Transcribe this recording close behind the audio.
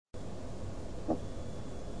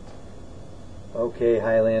Okay,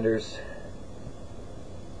 Highlanders,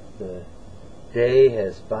 the day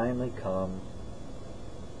has finally come.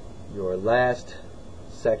 Your last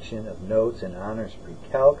section of notes in Honors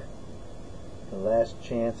Pre-Calc. The last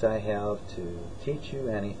chance I have to teach you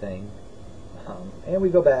anything. And we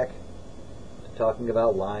go back to talking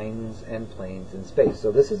about lines and planes in space.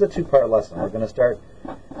 So this is a two-part lesson. We're going to start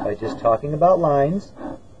by just talking about lines,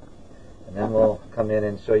 and then we'll come in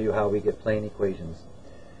and show you how we get plane equations.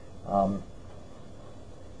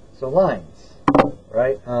 So lines,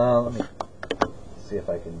 right? Let me see if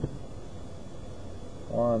I can.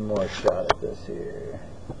 One more shot at this here.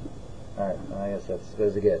 Alright, I guess that's as good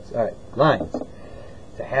as it gets. Alright, lines.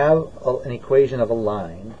 To have an equation of a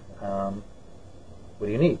line, what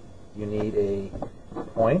do you need? You need a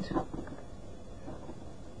point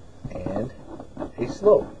and a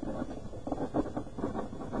slope.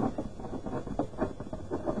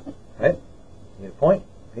 Right? You need a point,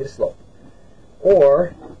 you need a slope.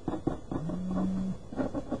 Or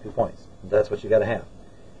 2 points. That's what you got to have.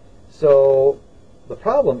 So the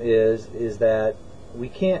problem is that we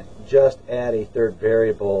can't just add a third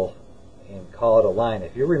variable and call it a line.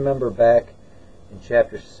 If you remember back in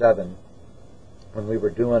chapter 7 when we were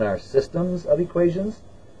doing our systems of equations,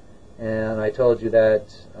 and I told you that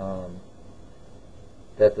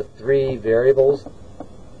that the 3 variables,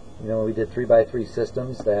 we did 3 by 3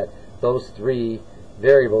 systems, that those 3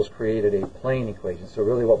 variables created a plane equation. So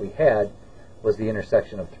really what we had was the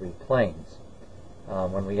intersection of 3 planes.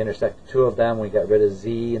 When we intersected 2 of them, we got rid of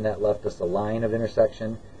z, and that left us a line of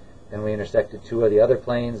intersection. Then we intersected 2 of the other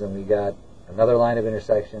planes, and we got another line of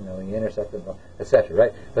intersection, and we intersected, etc.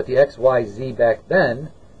 Right? But the x, y, z back then,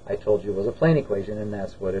 I told you, was a plane equation, and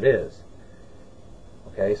that's what it is.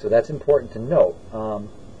 Okay, so that's important to note.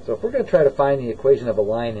 So if we're going to try to find the equation of a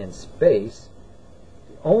line in space,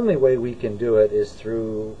 the only way we can do it is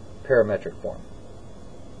through parametric form.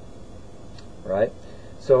 Right?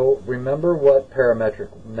 So remember what parametric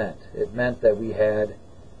meant. It meant that we had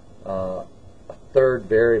a third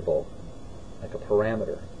variable, like a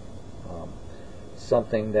parameter,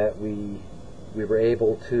 something that we were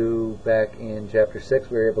able to, back in chapter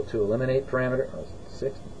 6, we were able to eliminate parameter,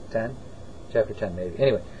 6, 10, chapter 10 maybe.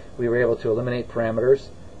 Anyway, we were able to eliminate parameters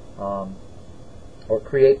or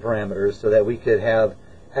create parameters so that we could have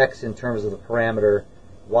x in terms of the parameter,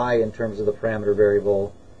 y in terms of the parameter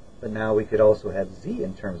variable, but now we could also have z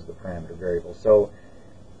in terms of the parameter variable. So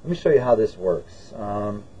let me show you how this works.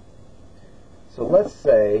 So let's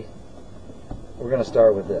say we're going to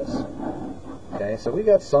start with this. Okay, so we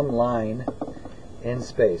got some line in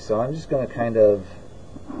space. So I'm just going to kind of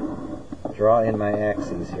draw in my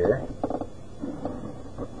axes here.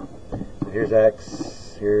 So here's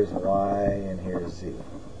x, here's y, and here's z.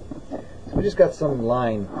 So we just got some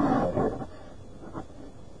line out here.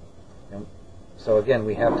 So again,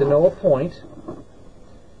 we have to know a point.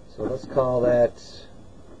 So let's call that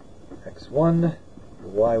x1,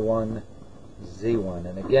 y1, z1.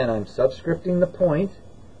 And again, I'm subscripting the point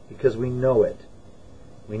because we know it.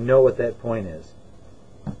 We know what that point is.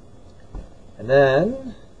 And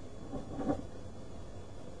then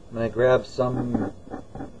I'm going to grab some,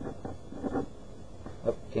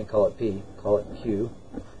 can't call it P, call it Q.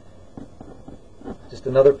 Just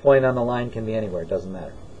another point on the line, can be anywhere, it doesn't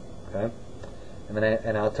matter. Okay?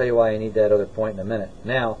 And I'll tell you why I need that other point in a minute.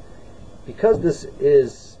 Now, because this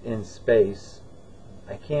is in space,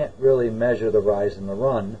 I can't really measure the rise and the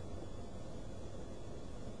run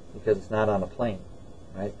because it's not on a plane,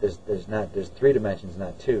 right? There's 3 dimensions,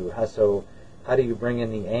 not 2. So how do you bring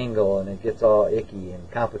in the angle, and it gets all icky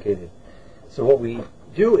and complicated? So what we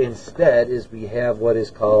do instead is we have what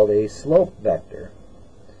is called a slope vector.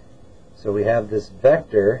 So we have this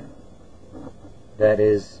vector that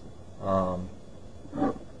is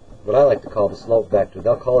what I like to call the slope vector.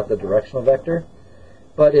 They'll call it the directional vector,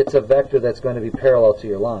 but it's a vector that's going to be parallel to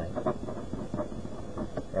your line,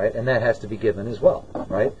 right? And that has to be given as well,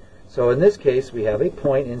 right? So in this case, we have a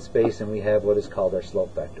point in space, and we have what is called our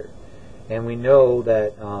slope vector. And we know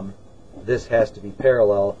that this has to be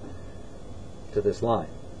parallel to this line.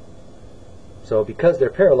 So because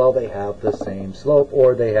they're parallel, they have the same slope,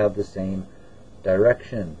 or they have the same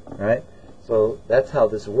direction, right? So that's how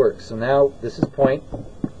this works. So now this is point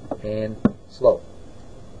and slope.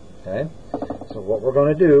 Okay? So what we're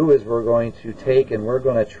going to do is we're going to take and we're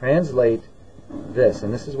going to translate this.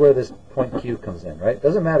 And this is where this point Q comes in, right? It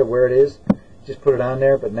doesn't matter where it is. Just put it on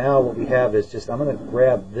there. But now what we have is just, I'm going to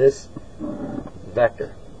grab this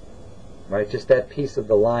vector, right? Just that piece of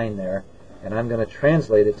the line there. And I'm going to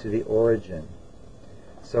translate it to the origin.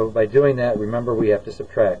 So by doing that, remember we have to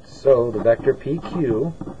subtract. So the vector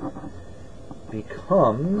PQ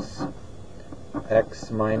becomes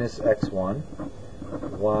x minus x1,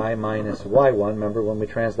 y minus y1. Remember when we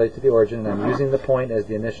translate to the origin, and I'm using the point as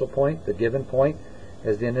the initial point, the given point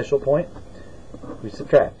as the initial point, we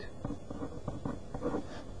subtract.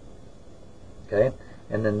 Okay?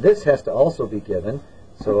 And then this has to also be given,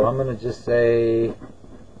 so I'm going to just say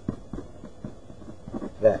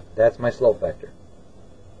that. That's my slope vector.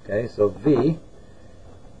 Okay, so v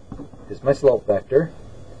is my slope vector,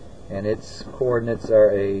 and its coordinates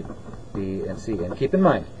are A, B, and C. And keep in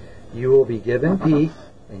mind, you will be given P,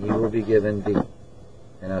 and you will be given V.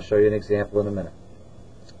 And I'll show you an example in a minute.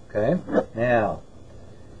 Okay? Now,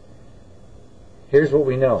 here's what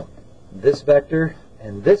we know. This vector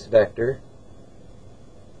and this vector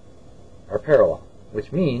are parallel,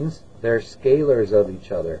 which means they're scalars of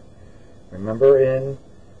each other. Remember in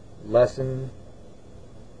lesson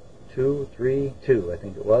 2, 3, 2, I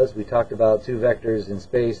think it was, we talked about two vectors in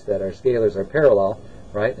space that are scalars are parallel,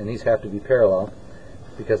 right? And these have to be parallel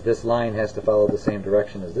because this line has to follow the same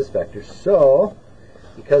direction as this vector. So,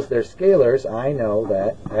 because they're scalars, I know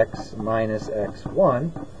that x minus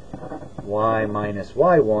x1, y minus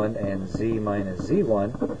y1, and z minus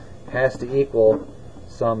z1 has to equal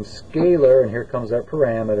some scalar, and here comes our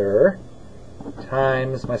parameter,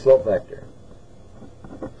 times my slope vector.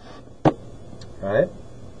 Right?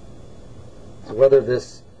 So whether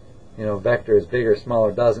this vector is big or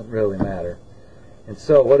smaller doesn't really matter. And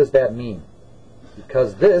so what does that mean?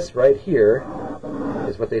 Because this right here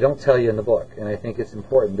is what they don't tell you in the book, and I think it's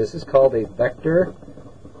important. This is called a vector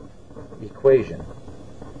equation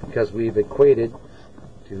because we've equated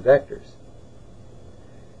two vectors.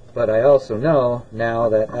 But I also know now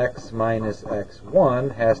that x minus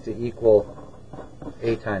x1 has to equal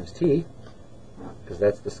a times t, because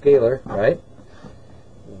that's the scalar, right?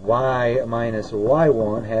 Y minus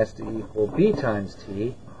y1 has to equal b times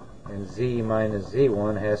t, and z minus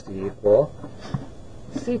z1 has to equal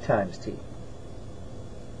c times t.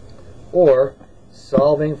 Or,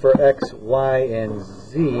 solving for x, y, and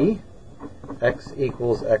z, x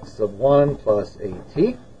equals x sub 1 plus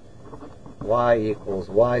at, y equals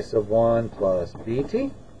y sub 1 plus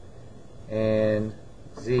bt, and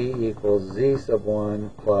z equals z sub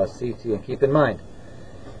 1 plus ct. And keep in mind,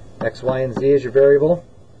 x, y, and z is your variable.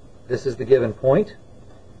 This is the given point.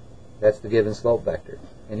 That's the given slope vector.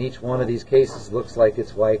 And each one of these cases looks like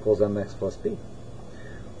it's y equals mx plus b,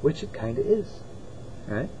 which it kind of is.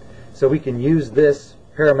 Right? So we can use this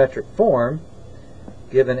parametric form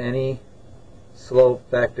given any slope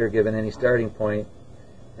vector, given any starting point,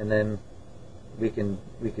 and then we can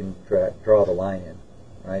draw the line in.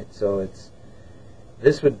 Right? So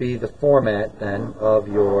this would be the format then of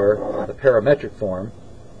the parametric form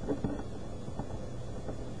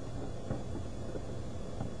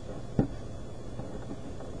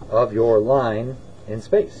of your line in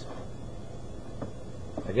space.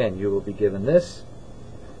 Again, you will be given this,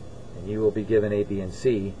 and you will be given A, B, and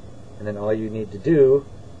C, and then all you need to do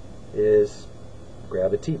is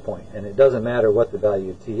grab a t point. And it doesn't matter what the value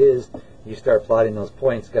of t is. You start plotting those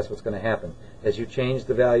points, guess what's going to happen? As you change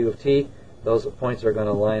the value of t, those points are going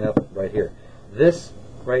to line up right here. This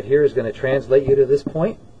right here is going to translate you to this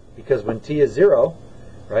point, because when t is 0,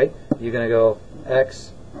 right, you're going to go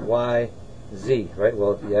x, y, z, right?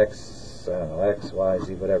 Well, if the x, I don't know, x, y,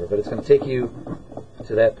 z, whatever, but it's going to take you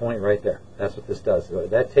to that point right there. That's what this does. So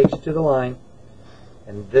that takes you to the line,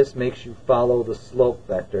 and this makes you follow the slope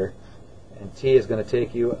vector, and t is going to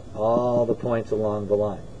take you all the points along the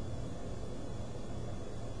line.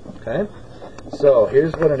 Okay? So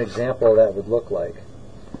here's what an example of that would look like.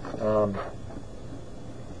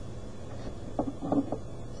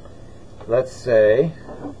 Let's say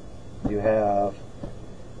you have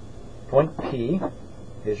point P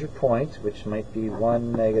is your point, which might be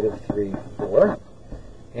 1, -3, 4.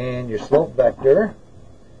 And your slope vector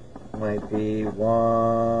might be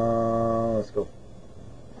 1, let's go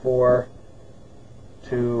 4,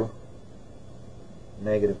 2,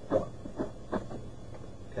 -1.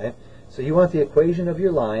 Okay? So you want the equation of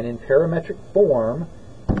your line in parametric form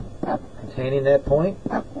containing that point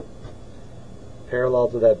parallel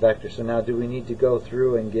to that vector. So now do we need to go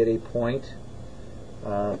through and get a point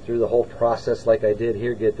through the whole process like I did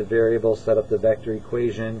here, get the variable, set up the vector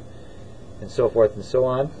equation, and so forth and so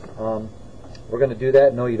on? We're going to do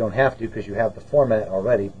that. No, you don't have to because you have the format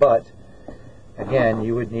already, but again,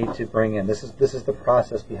 you would need to bring in, this is the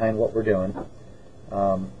process behind what we're doing.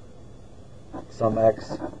 Some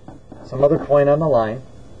x, some other point on the line,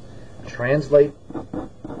 translate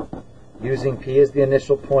using P as the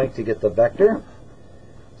initial point to get the vector.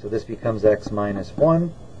 So this becomes x minus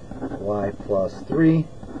 1, y plus 3,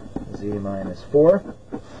 z minus 4.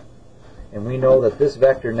 And we know that this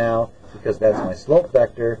vector now, because that's my slope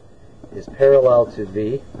vector, is parallel to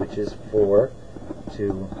v, which is 4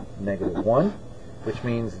 to negative 1, which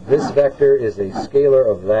means this vector is a scalar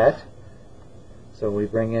of that. So we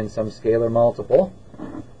bring in some scalar multiple.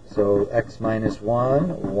 So x minus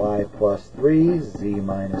 1, y plus 3, z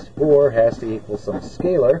minus 4 has to equal some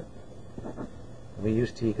scalar. We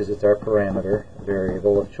use t because it's our parameter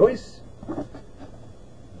variable of choice.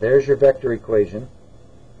 There's your vector equation,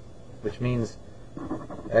 which means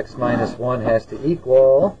x minus 1 has to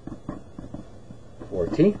equal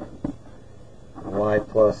 4t, y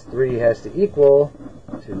plus 3 has to equal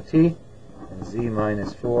 2t, and z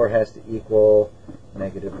minus 4 has to equal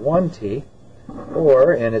negative 1t,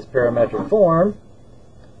 or in its parametric form,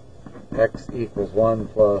 x equals 1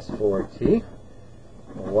 plus 4t,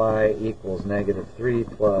 y equals negative 3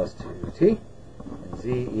 plus 2t, and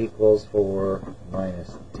z equals 4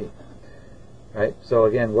 minus t. Right? So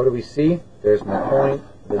again, what do we see? There's my point,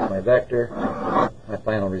 there's my vector, my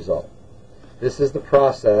final result. This is the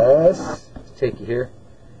process to take you here.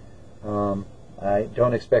 I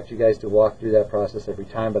don't expect you guys to walk through that process every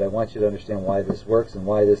time, but I want you to understand why this works and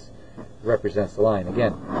why this represents the line.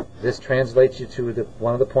 Again, this translates you to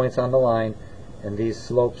one of the points on the line, and these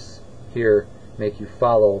slopes here make you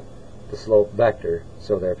follow the slope vector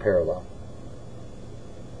so they're parallel.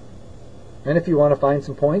 And if you want to find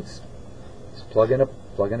some points, just plug in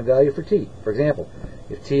a value for t. For example,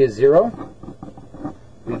 if t is 0,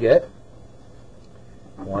 we get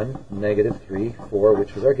 1, negative 3, 4,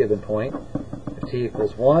 which was our given point. If t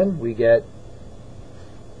equals 1, we get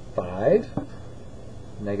 5.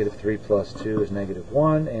 Negative 3 plus 2 is negative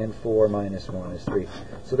 1, and 4 minus 1 is 3.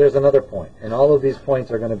 So there's another point, and all of these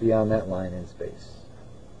points are going to be on that line in space.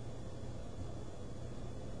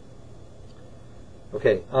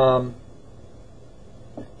 Okay,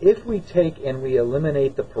 if we take and we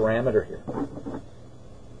eliminate the parameter here,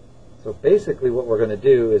 so basically what we're going to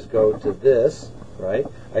do is go to this, right,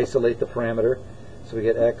 isolate the parameter, so we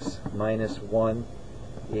get x minus 1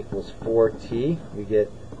 equals 4t, we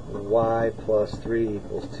get y plus 3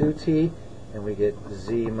 equals 2t, and we get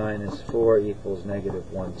z minus 4 equals negative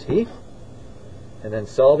 1t. And then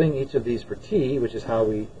solving each of these for t, which is how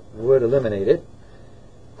we would eliminate it,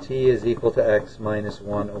 t is equal to x minus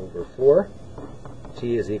 1 over 4,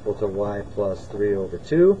 t is equal to y plus 3 over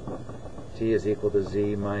 2, t is equal to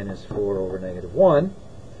z minus 4 over negative 1.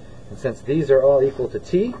 And since these are all equal to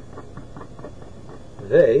t,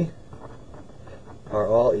 they are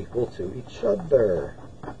all equal to each other.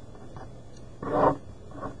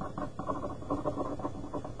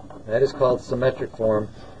 That is called symmetric form.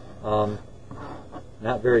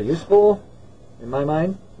 Not very useful in my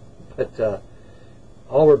mind, but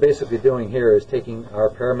all we're basically doing here is taking our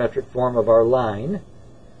parametric form of our line,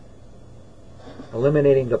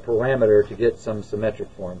 eliminating the parameter to get some symmetric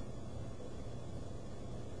form.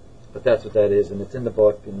 But that's what that is, and it's in the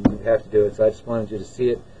book, and you have to do it, so I just wanted you to see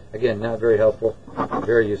it. Again, not very helpful,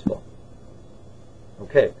 very useful.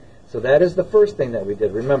 Okay, so that is the first thing that we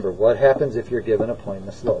did. Remember, what happens if you're given a point and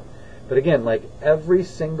a slope? But again, like every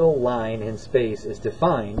single line in space is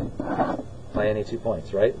defined by any 2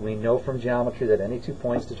 points, right? We know from geometry that any 2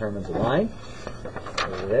 points determines a line.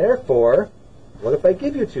 Therefore, what if I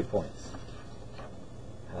give you 2 points?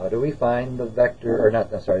 How do we find the vector, or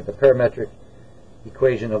not, I'm sorry, the parametric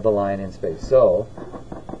equation of the line in space? So,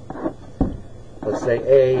 let's say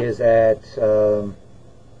A is at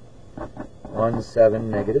 1,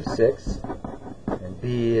 7, negative 6, and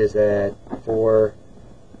B is at 4,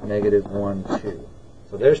 negative 1, 2.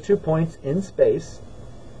 So there's 2 points in space.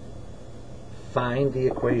 Find the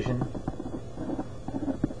equation.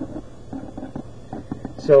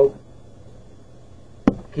 So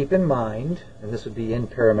keep in mind, and this would be in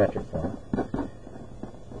parametric form,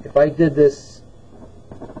 if I did this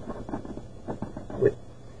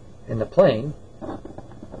in the plane,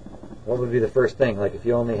 what would be the first thing? Like if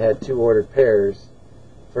you only had 2 ordered pairs,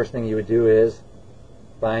 first thing you would do is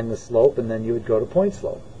find the slope, and then you would go to point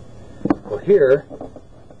slope. Well, here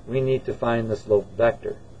we need to find the slope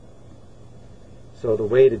vector. So the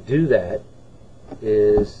way to do that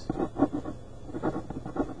is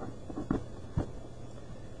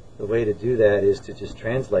to just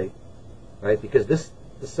translate, right? Because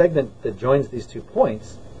the segment that joins these 2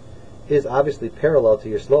 points is obviously parallel to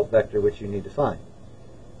your slope vector, which you need to find.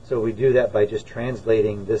 So we do that by just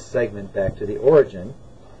translating this segment back to the origin.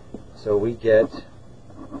 So we get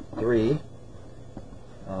 3,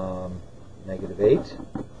 negative 8.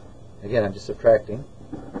 Again, I'm just subtracting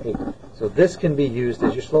 8. So this can be used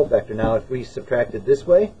as your slope vector. Now, if we subtracted this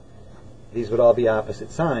way, these would all be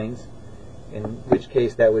opposite signs, in which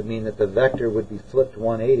case that would mean that the vector would be flipped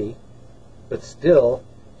 180, but still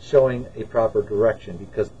showing a proper direction,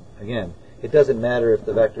 because again, it doesn't matter if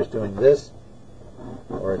the vector is doing this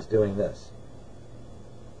or it's doing this,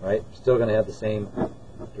 right? Still going to have the same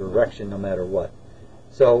direction no matter what.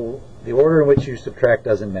 So the order in which you subtract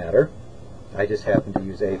doesn't matter. I just happen to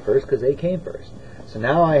use A first because A came first. So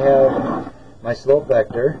now I have my slope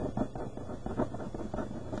vector,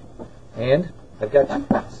 and I've got 2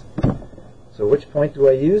 points. So which point do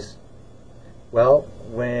I use? Well,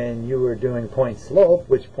 when you were doing point slope,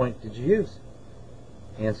 which point did you use?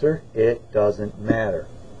 Answer, it doesn't matter.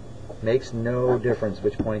 Makes no difference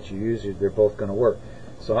which point you use, they're both going to work.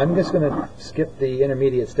 So I'm just going to skip the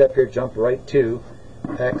intermediate step here, jump right to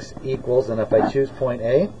x equals, and if I choose point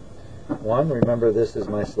A, 1, remember this is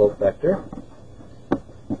my slope vector,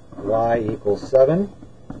 y equals 7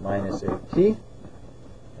 minus 8t,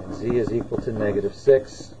 and z is equal to negative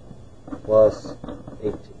 6 plus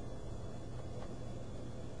 8t.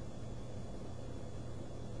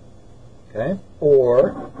 Okay?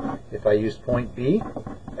 Or, if I use point B,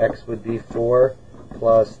 x would be 4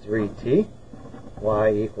 plus 3t,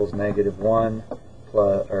 y equals negative 1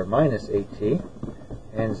 plus, or minus 8t,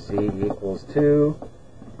 and z equals 2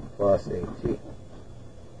 plus 8t.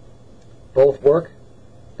 Both work.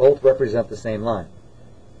 Both represent the same line.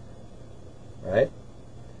 Right?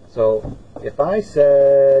 So, if I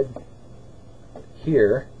said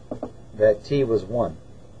here that t was 1,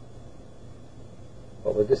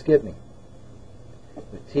 what would this give me?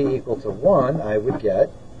 With t equal to 1, I would get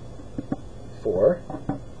 4,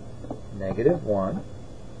 negative 1,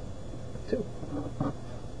 2.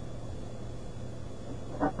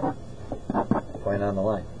 Point on the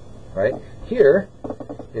line. Right? Here,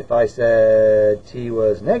 if I said t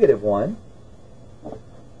was negative 1,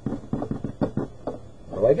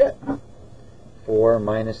 what do I get? 4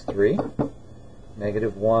 minus 3,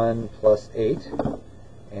 negative 1 plus 8,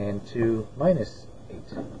 and 2 minus 8.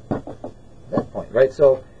 That point, right?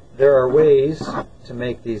 So there are ways to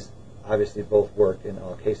make these obviously both work. In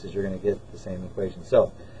all cases, you're going to get the same equation.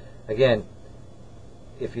 So again,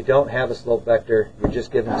 if you don't have a slope vector, you're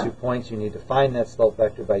just given 2 points. You need to find that slope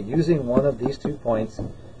vector by using one of these 2 points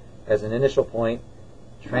as an initial point,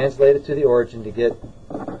 translate it to the origin to get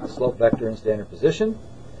the slope vector in standard position,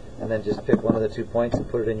 and then just pick one of the 2 points and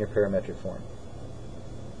put it in your parametric form.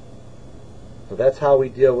 So that's how we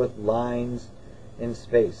deal with lines in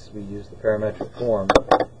space. We use the parametric form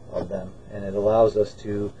of them, and it allows us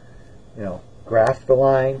to, graph the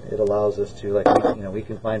line. It allows us to, we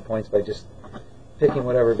can find points by just picking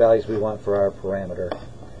whatever values we want for our parameter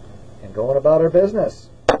and going about our business.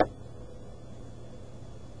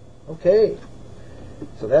 Okay,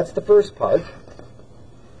 so that's the first part.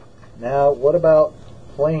 Now, what about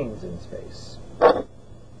planes in space?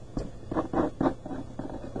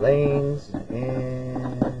 Planes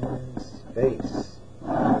in space.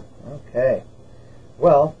 Okay.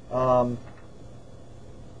 Well,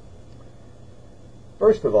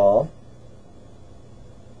 first of all,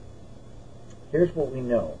 here's what we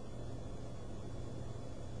know.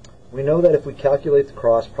 We know that if we calculate the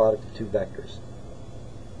cross product of 2 vectors,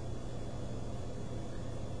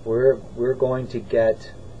 we're going to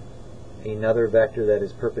get another vector that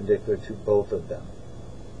is perpendicular to both of them.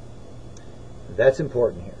 That's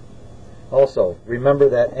important here. Also, remember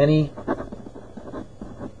that any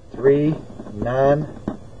 3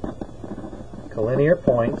 non-collinear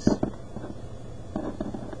points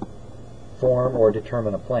form or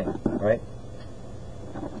determine a plane, right?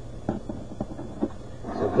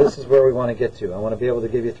 So this is where we want to get to. I want to be able to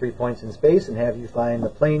give you 3 points in space and have you find the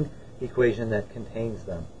plane equation that contains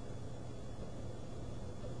them.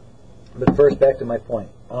 But first, back to my point.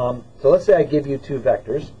 So let's say I give you 2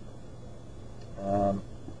 vectors.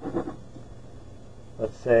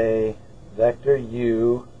 Let's say vector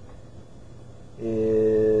u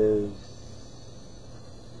is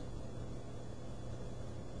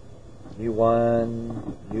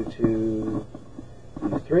u1, u2,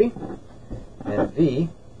 u3, and v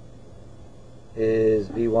is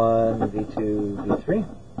v1, v2, v3.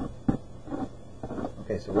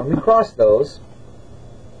 Okay, so when we cross those,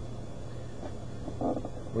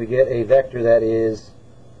 we get a vector that is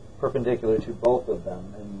perpendicular to both of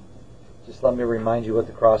them. And just let me remind you what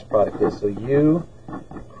the cross product is. So u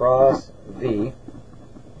cross v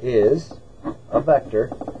is a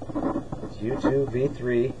vector. It's u2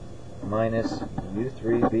 v3 minus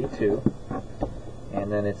u3 v2,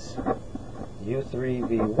 and then it's u3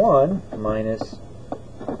 v1 minus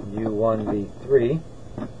u1 v3,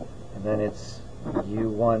 and then it's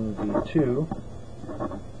u1 v2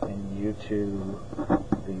 and u2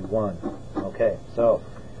 v1. Okay, so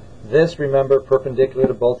this, remember, perpendicular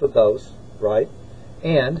to both of those, right?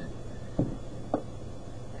 And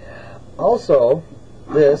Also,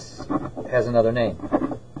 this has another name.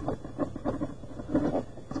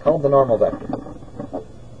 It's called the normal vector.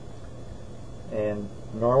 And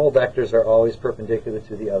normal vectors are always perpendicular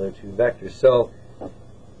to the other two vectors. So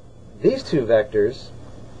these two vectors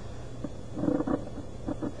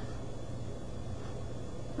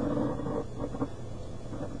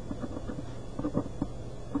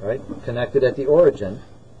connected at the origin,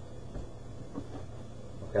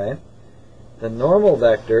 okay, the normal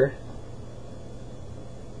vector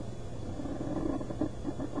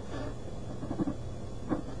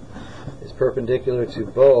is perpendicular to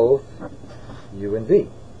both u and v.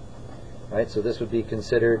 Right? So this would be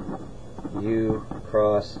considered u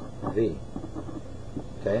cross v.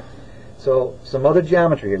 Okay? So some other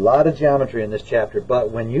geometry, a lot of geometry in this chapter, but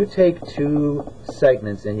when you take two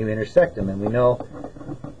segments and you intersect them, and we know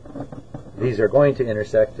these are going to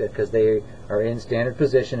intersect because they are in standard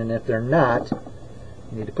position, and if they're not,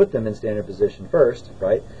 you need to put them in standard position first,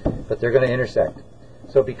 right? But they're going to intersect.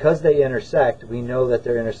 So because they intersect, we know that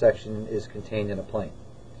their intersection is contained in a plane.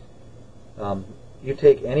 You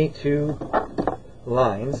take any two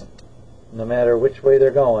lines, no matter which way they're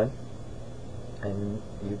going, and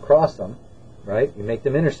you cross them, right? You make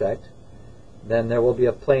them intersect, then there will be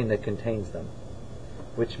a plane that contains them,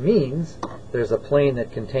 which means there's a plane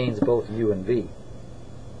that contains both u and v.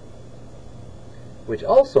 Which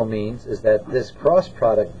also means is that this cross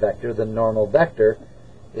product vector, the normal vector,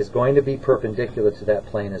 is going to be perpendicular to that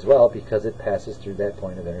plane as well because it passes through that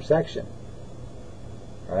point of intersection.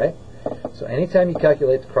 Alright? So anytime you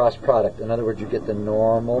calculate the cross product, in other words, you get the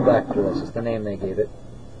normal vector, that's just the name they gave it,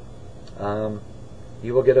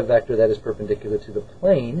 you will get a vector that is perpendicular to the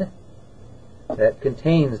plane that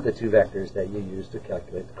contains the two vectors that you use to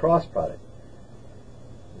calculate the cross product.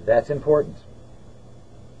 That's important.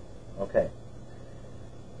 Okay.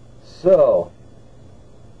 So,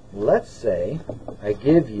 let's say I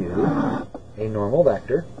give you a normal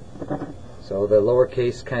vector. So the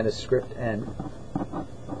lowercase kind of script n.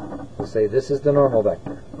 We'll say this is the normal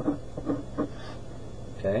vector.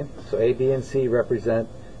 Okay. So A, B, and C represent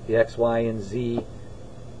the x, y, and z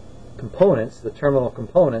components, the terminal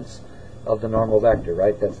components of the normal vector,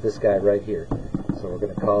 right? That's this guy right here. So we're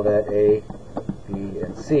going to call that A, B,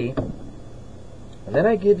 and C. And then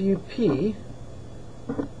I give you P,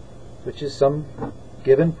 which is some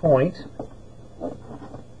given point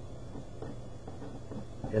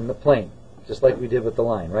in the plane, just like we did with the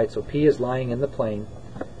line, right? So P is lying in the plane.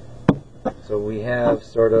 So we have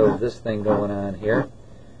sort of this thing going on here,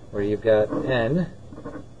 where you've got N,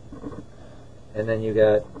 and then you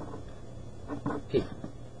got P.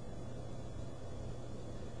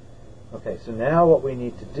 Okay, so now what we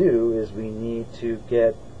need to do is we need to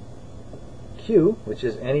get Q, which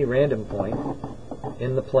is any random point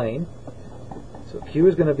in the plane. So Q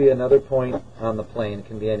is going to be another point on the plane. It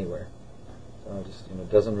can be anywhere. So just,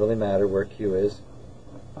 it doesn't really matter where Q is.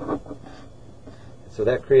 So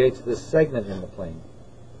that creates this segment in the plane.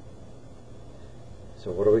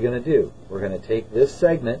 So what are we going to do? We're going to take this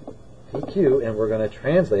segment, PQ, and we're going to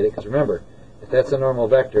translate it, because remember, if that's a normal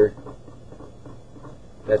vector,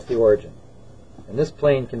 that's the origin. And this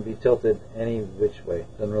plane can be tilted any which way.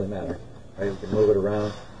 Doesn't really matter. Right? We can move it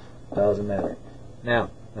around. Doesn't matter.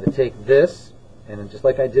 Now, I'm going to take this, and just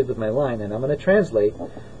like I did with my line, and I'm going to translate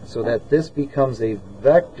so that this becomes a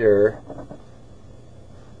vector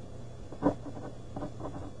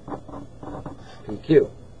PQ.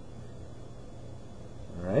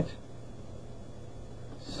 Alright?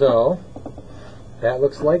 So, that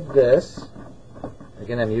looks like this.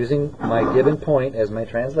 Again, I'm using my given point as my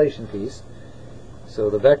translation piece. So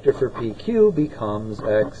the vector for PQ becomes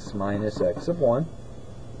x minus x sub 1,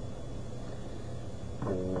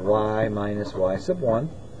 y minus y sub 1,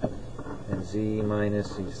 and z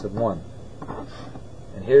minus z sub 1.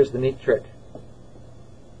 And here's the neat trick.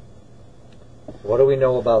 What do we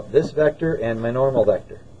know about this vector and my normal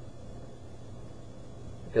vector?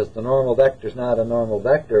 Because the normal vector is not a normal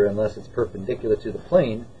vector unless it's perpendicular to the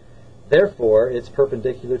plane. Therefore, it's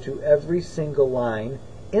perpendicular to every single line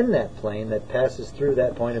in that plane that passes through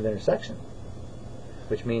that point of intersection,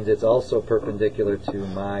 which means it's also perpendicular to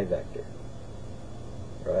my vector.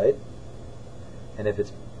 Right? And if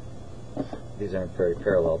it's, these aren't very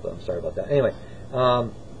parallel, but I'm sorry about that. Anyway,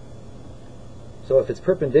 so if it's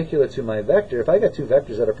perpendicular to my vector, if I got two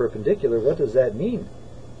vectors that are perpendicular, what does that mean?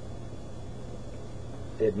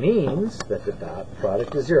 It means that the dot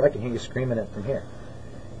product is 0. I can hear you screaming it from here.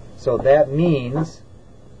 So that means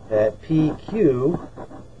that PQ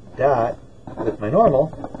dot with my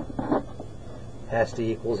normal has to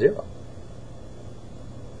equal 0.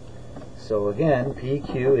 So again,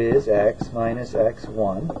 PQ is x minus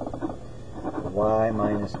x1, y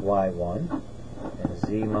minus y1, and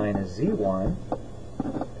z minus z1.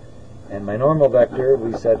 And my normal vector,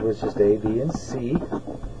 we said, was just a, b, and c.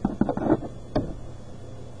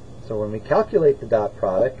 So when we calculate the dot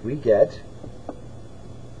product, we get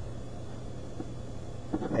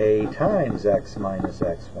a times x minus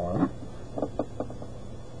x1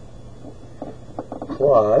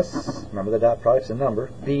 plus, remember the dot product's a number,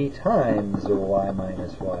 b times y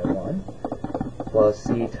minus y1 plus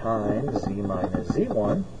c times z minus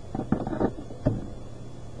z1.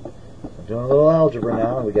 I'm doing a little algebra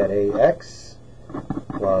now, and we got ax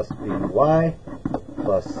plus by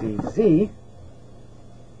plus cz.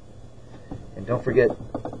 And don't forget,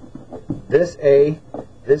 this a,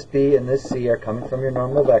 this b, and this c are coming from your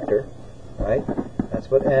normal vector, right? That's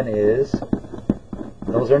what n is.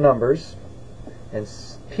 Those are numbers. And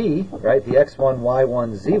p, right, the x1,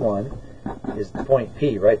 y1, z1 is the point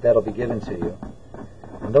p, right? That'll be given to you.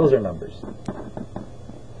 And those are numbers.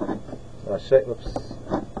 So I'll show you, whoops,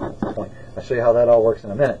 that's the point. I'll show you how that all works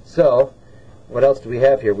in a minute. So, what else do we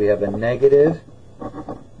have here? We have a negative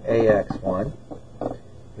ax1.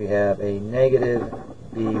 We have a negative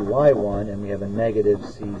by1, and we have a negative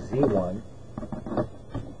cz1.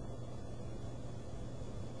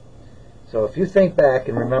 So if you think back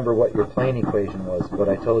and remember what your plane equation was, what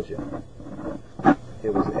I told you,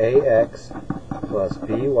 it was ax plus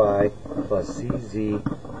by plus cz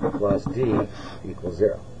plus d equals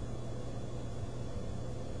 0.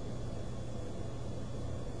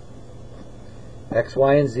 X,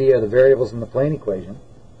 y, and z are the variables in the plane equation.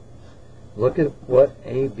 Look at what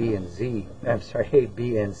a, b, and z, I'm sorry, a,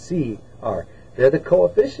 b, and c are. They're the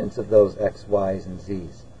coefficients of those x, y's, and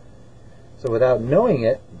z's. So without knowing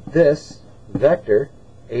it, this vector,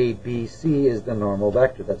 a, b, c, is the normal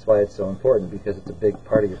vector. That's why it's so important, because it's a big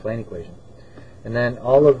part of your plane equation. And then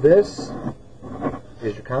all of this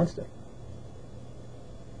is your constant.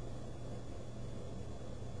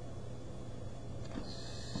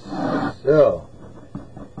 So,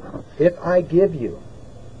 if I give you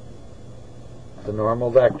the normal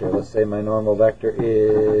vector, let's say my normal vector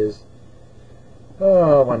is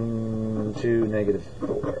 1, 2, negative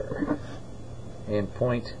 4. And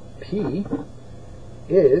point P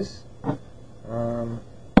is,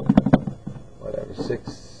 whatever,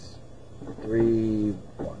 6, 3,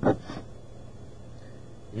 1.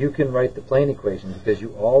 You can write the plane equation because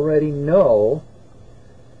you already know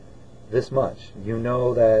this much. You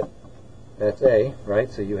know that that's A,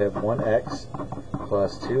 right? So you have 1x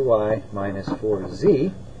plus 2y minus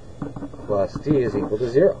 4z plus d is equal to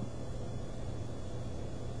 0.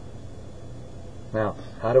 Now,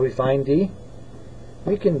 how do we find d?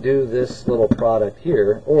 We can do this little product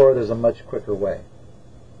here, or there's a much quicker way.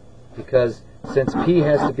 Because since p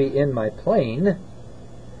has to be in my plane,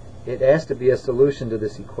 it has to be a solution to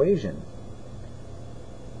this equation.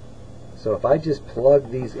 So if I just plug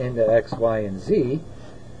these into x, y, and z,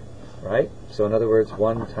 right? So in other words,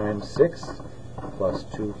 1 times 6 plus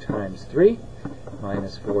 2 times 3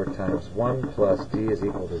 minus 4 times 1 plus d is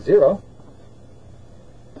equal to 0.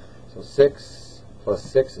 So 6 plus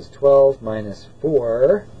 6 is 12 minus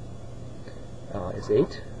 4 is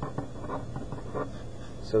 8.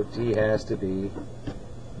 So d has to be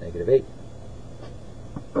negative 8.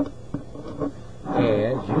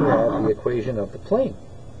 And you have the equation of the plane.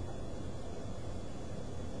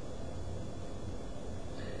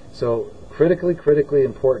 So critically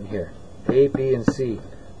important here. A, B, and C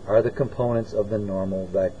are the components of the normal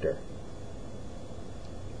vector.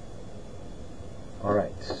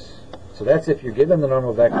 Alright, so that's if you're given the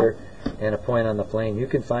normal vector and a point on the plane, you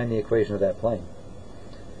can find the equation of that plane.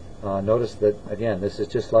 Notice that, again, this is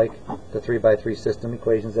just like the 3x3 system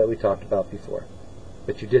equations that we talked about before.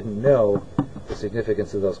 But you didn't know the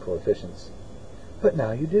significance of those coefficients. But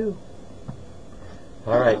now you do.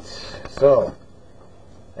 Alright, so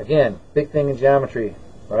again, big thing in geometry,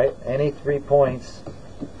 right? Any 3 points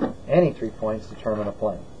determine a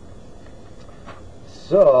plane.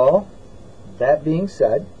 So, that being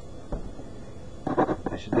said,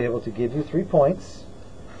 I should be able to give you 3 points.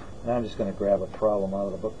 Now I'm just going to grab a problem out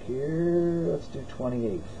of the book here. Let's do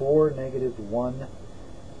 28. 4, negative 1,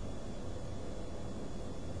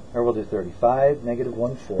 or we'll do 35, negative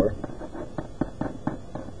 1, 4.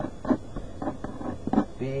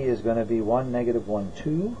 B is going to be 1, negative 1,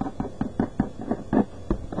 2.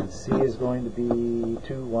 And C is going to be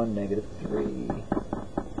 2, 1, negative 3.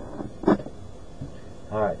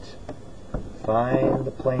 Alright. Find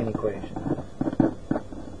the plane equation.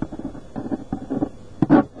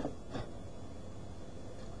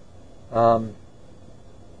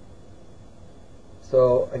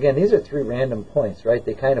 So, again, these are 3 random points, right?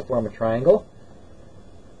 They kind of form a triangle.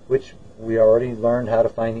 Which we already learned how to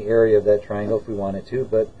find the area of that triangle if we wanted to,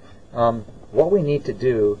 but what we need to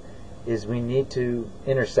do is we need to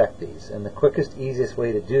intersect these. And the quickest, easiest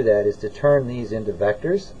way to do that is to turn these into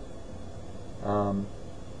vectors,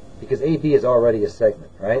 because AB is already a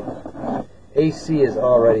segment, right? AC is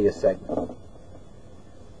already a segment.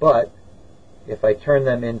 But if I turn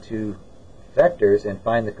them into vectors and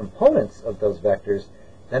find the components of those vectors,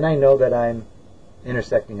 then I know that I'm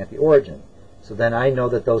intersecting at the origin. So then I know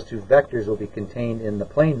that those two vectors will be contained in the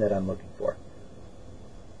plane that I'm looking for.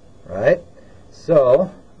 Right?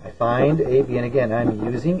 So I find AB, and again, I'm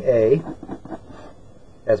using A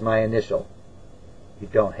as my initial. You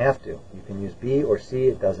don't have to. You can use B or C,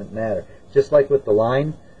 it doesn't matter. Just like with the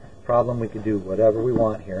line problem, we could do whatever we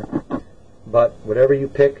want here. But whatever you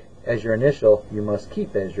pick as your initial, you must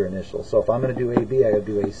keep as your initial. So if I'm going to do AB, I got to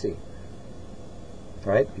do AC.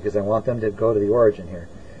 Right? Because I want them to go to the origin here.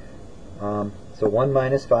 So 1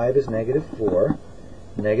 minus 5 is negative 4.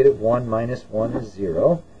 Negative 1 minus 1 is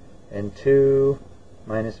 0. And 2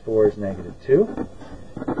 minus 4 is negative 2.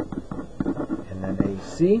 And then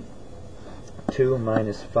AC. 2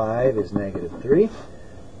 minus 5 is negative 3.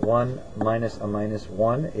 1 minus a minus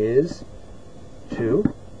 1 is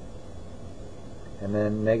 2. And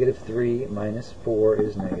then negative 3 minus 4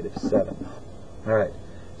 is negative 7. Alright,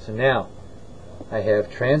 so now I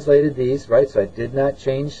have translated these, right? So I did not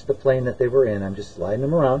change the plane that they were in. I'm just sliding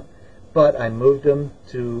them around. But I moved them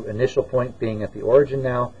to initial point being at the origin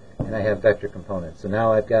now, and I have vector components. So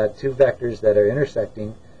now I've got two vectors that are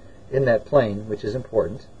intersecting in that plane, which is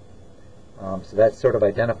important. So that sort of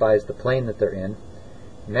identifies the plane that they're in.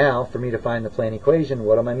 Now, for me to find the plane equation,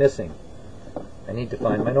 what am I missing? I need to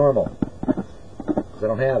find my normal, because I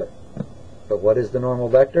don't have it. But what is the normal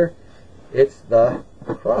vector? It's the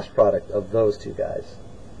cross product of those two guys.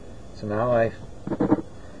 So now I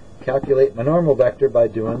calculate my normal vector by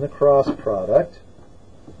doing the cross product.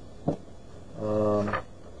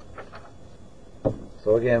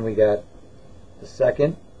 So again, we got the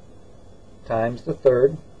second times the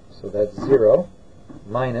third, so that's 0,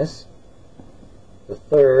 minus the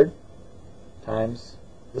third times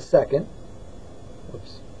the second.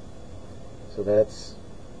 Oops. So that's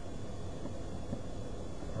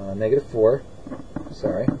negative 4.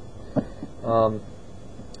 Sorry. And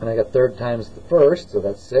I got third times the first, so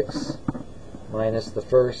that's 6, minus the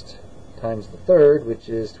first times the third, which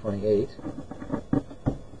is 28.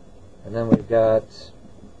 And then we've got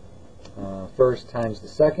first times the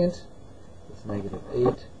second, it's negative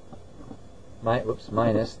 8.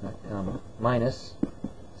 Minus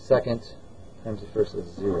second times the first is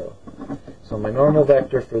 0. So my normal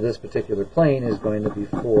vector for this particular plane is going to be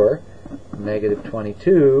 4, negative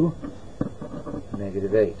 22,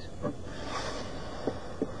 negative 8.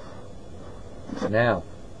 Now,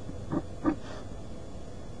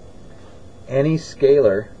 any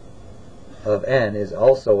scalar of n is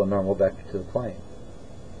also a normal vector to the plane.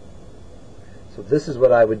 So this is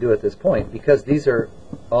what I would do at this point. Because these are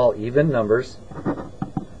all even numbers,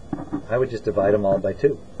 I would just divide them all by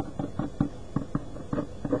 2.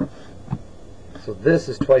 So this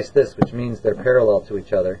is twice this, which means they're parallel to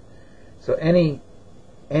each other. So any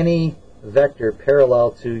vector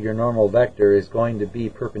parallel to your normal vector is going to be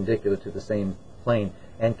perpendicular to the same plane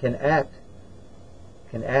and can act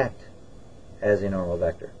as a normal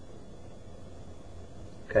vector.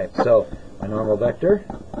 Okay, so my normal vector,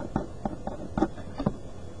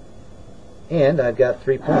 and I've got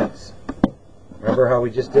 3 points. Remember how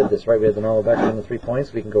we just did this, right? We had the normal vector and the 3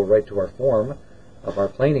 points. We can go right to our form of our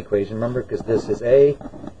plane equation. Remember, because this is A,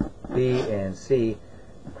 B, and C.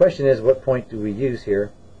 The question is, what point do we use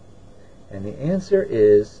here? And the answer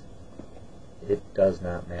is, it does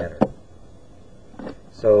not matter.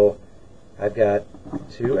 So I've got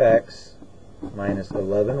 2x minus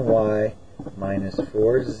 11y minus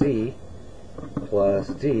 4z plus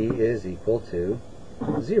d is equal to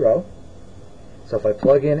 0. So if I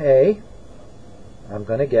plug in A, I'm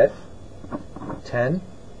going to get 10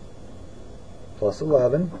 plus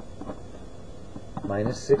 11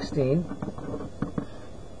 minus 16.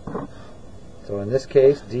 So in this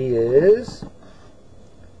case, D is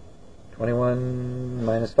 21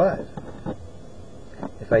 minus 5.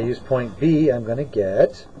 If I use point B, I'm going to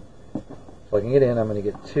get, plugging it in, I'm going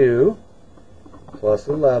to get 2 plus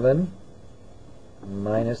 11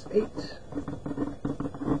 minus 8.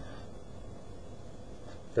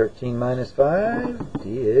 13 minus 5,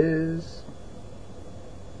 D is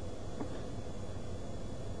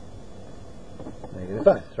negative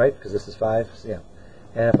 5, right? Because this is 5, so yeah.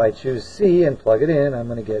 And if I choose C and plug it in, I'm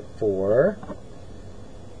going to get 4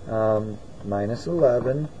 minus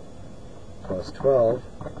 11 plus 12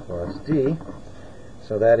 plus D. So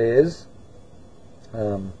So that is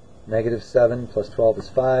negative 7 plus 12 is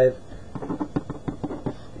 5.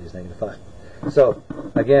 Is negative 5. So,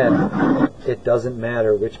 again, it doesn't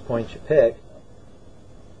matter which point you pick.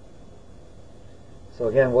 So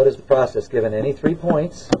again, what is the process? Given any 3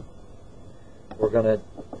 points, we're going to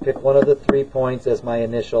pick one of the 3 points as my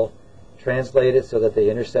initial, translate it so that they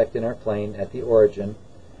intersect in our plane at the origin,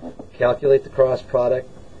 calculate the cross product.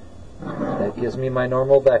 That gives me my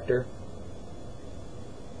normal vector.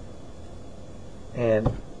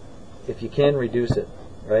 And if you can, reduce it,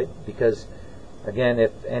 right? Because, again,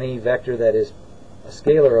 if any vector that is a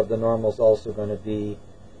scalar of the normal is also going to be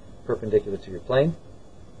perpendicular to your plane.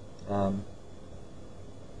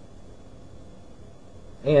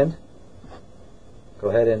 And go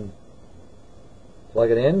ahead and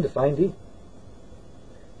plug it in to find D.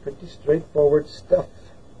 Pretty straightforward stuff.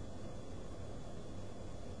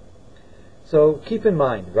 So keep in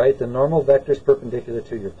mind, right, the normal vector is perpendicular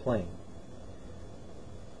to your plane.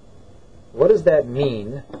 What does that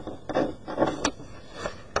mean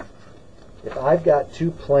if I've got 2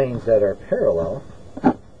 planes that are parallel,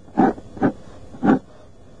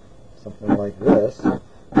 something like this,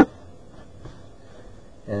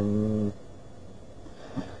 and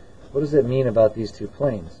what does it mean about these 2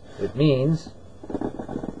 planes? It means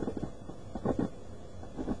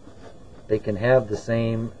they can have the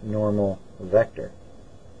same normal vector,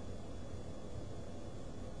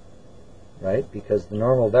 right? Because the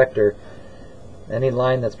normal vector, any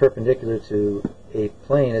line that's perpendicular to a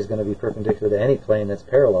plane is going to be perpendicular to any plane that's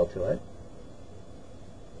parallel to it.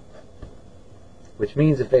 Which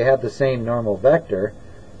means if they have the same normal vector,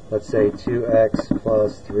 let's say 2x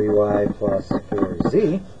plus 3y plus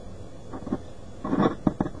 4z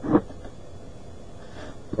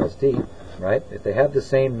plus d, right? If they have the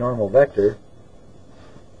same normal vector,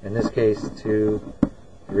 in this case 2,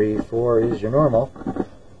 3, 4 is your normal,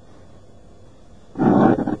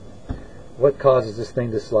 what causes this thing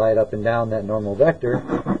to slide up and down that normal vector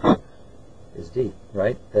is d,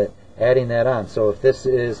 right? That adding that on. So if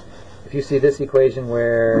you see this equation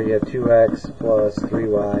where you have 2x plus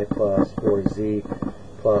 3y plus 4z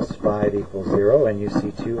plus 5 equals 0, and you see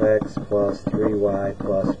 2x plus 3y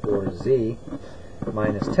plus 4z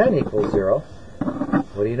minus 10 equals 0,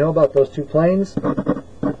 what do you know about those 2 planes?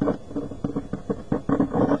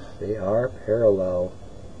 They are parallel,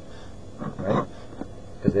 right?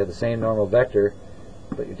 Because they have the same normal vector,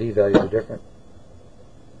 but your d values are different.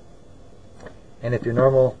 And if your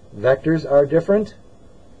normal vectors are different,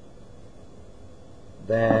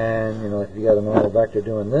 then, if you got a normal vector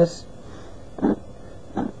doing this,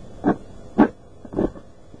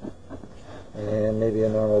 and maybe a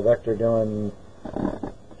normal vector doing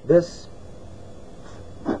this,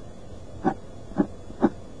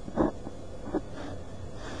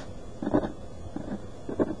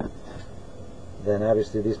 then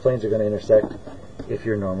obviously these planes are going to intersect if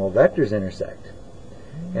your normal vectors intersect.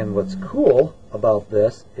 And what's cool about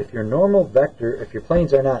this, if your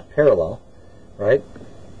planes are not parallel, right,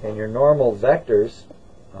 and your normal vectors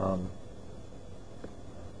are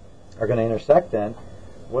going to intersect, then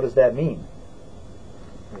what does that mean?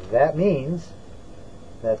 That means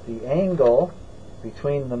that the angle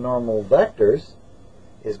between the normal vectors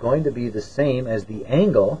is going to be the same as the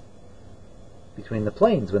angle between the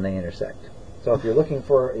planes when they intersect. So if you're looking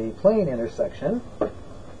for a plane intersection,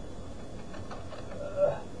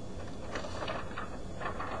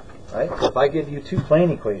 right? So if I give you 2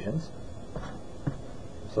 plane equations,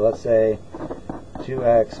 so let's say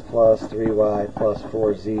 2x plus 3y plus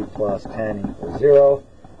 4z plus 10 equals 0,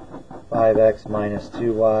 5x minus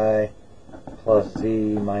 2y plus z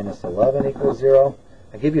minus 11 equals 0.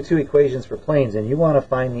 I give you 2 equations for planes, and you want to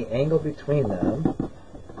find the angle between them.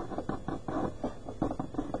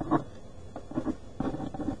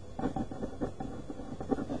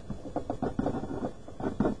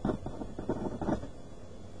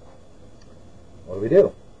 What do we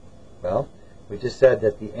do? Well, we just said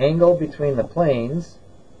that the angle between the planes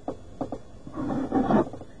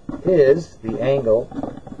is the angle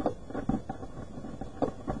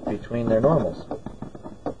between their normals.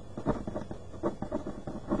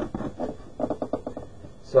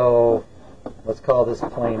 So let's call this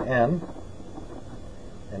plane M,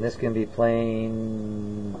 and this can be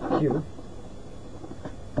plane Q.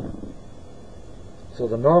 So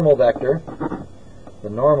the normal vector, the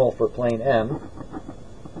normal for plane M,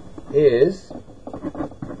 is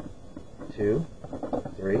 2,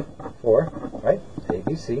 3, 4, right? A,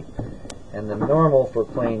 B, C. And the normal for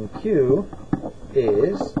plane Q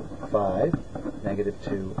is 5, negative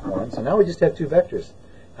 2, 1. So now we just have 2 vectors.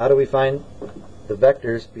 How do we find the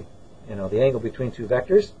vectors, the angle between 2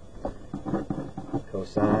 vectors?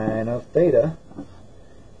 cosine of theta,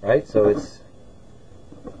 right? So it's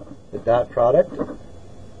the dot product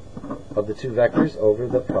of the two vectors over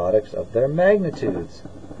the products of their magnitudes.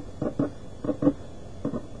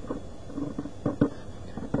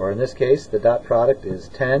 Or in this case, the dot product is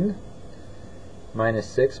 10 minus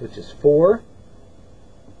 6, which is 4,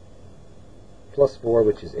 plus 4,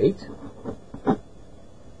 which is 8.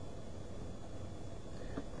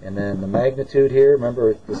 And then the magnitude here,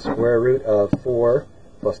 remember the square root of 4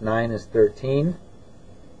 plus 9 is 13,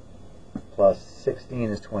 plus 16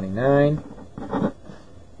 is 29,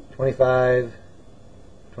 25,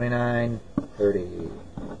 29, 30.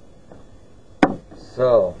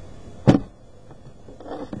 So,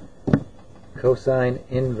 cosine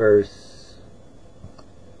inverse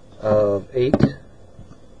of 8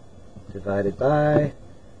 divided by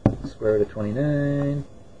the square root of 29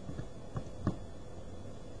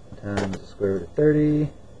 times the square root of 30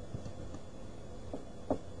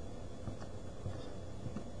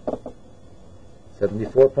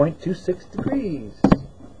 74.26 degrees.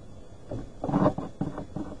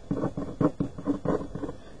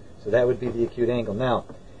 So that would be the acute angle. Now,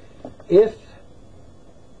 if,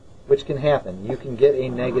 which can happen, you can get a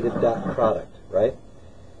negative dot product, right?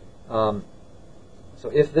 So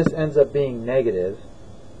if this ends up being negative,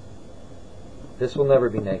 this will never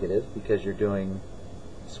be negative because you're doing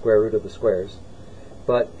square root of the squares.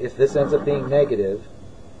 But if this ends up being negative,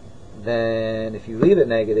 then if you leave it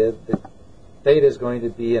negative, the theta is going to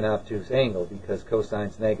be an obtuse angle because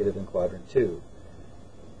cosine's negative in quadrant 2.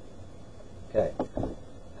 Okay.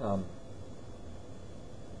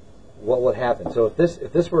 What would happen? So if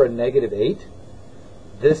this were a negative 8,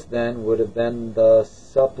 this then would have been the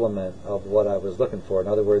supplement of what I was looking for. In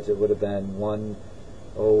other words, it would have been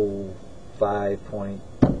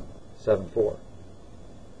 105.74.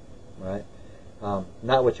 Right?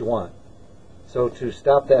 Not what you want. So to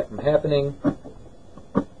stop that from happening,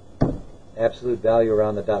 absolute value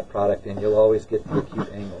around the dot product, and you'll always get the acute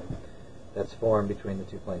angle that's formed between the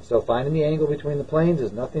two planes. So finding the angle between the planes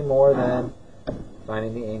is nothing more than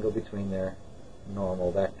finding the angle between their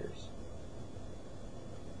normal vectors.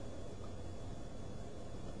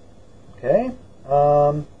 Okay?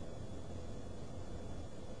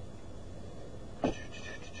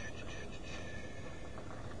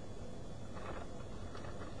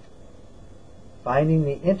 Finding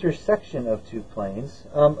the intersection of two planes.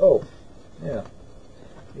 Oh, yeah.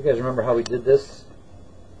 You guys remember how we did this?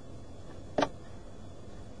 So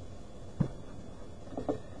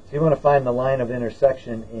you want to find the line of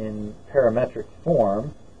intersection in parametric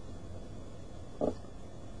form.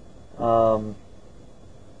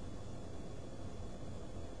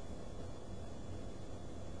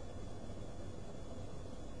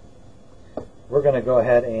 We're going to go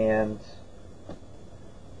ahead and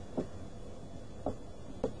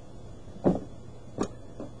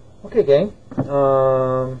okay, gang.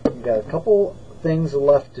 We've got a couple things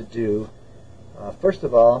left to do. First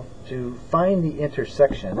of all, to find the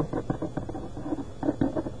intersection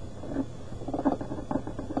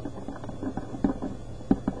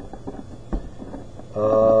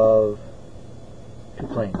of two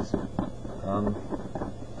planes. So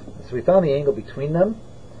we found the angle between them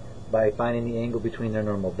by finding the angle between their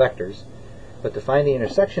normal vectors. But to find the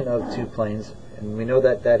intersection of two planes, and we know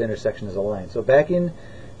that that intersection is a line. So back in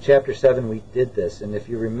Chapter 7 we did this, and if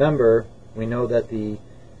you remember, we know that the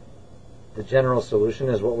general solution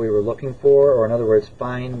is what we were looking for, or in other words,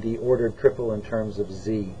 find the ordered triple in terms of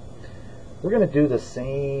z. We're going to do the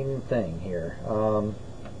same thing here.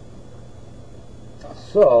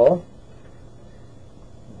 So,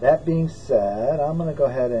 that being said, I'm going to go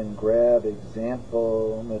ahead and grab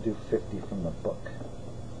example, I'm going to do 50 from the book.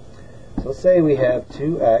 So say we have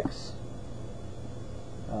 2x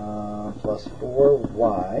plus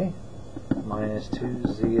 4y minus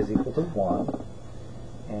 2z is equal to 1,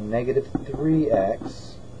 and negative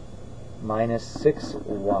 3x minus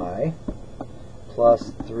 6y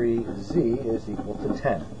plus 3z is equal to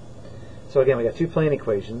 10. So again, we got two plane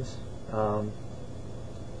equations.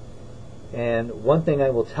 And one thing I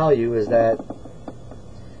will tell you is that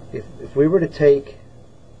if we were to take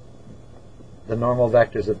the normal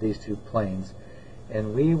vectors of these two planes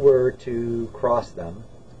and we were to cross them,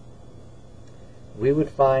 we would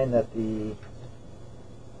find that the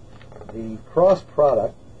cross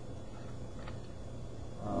product,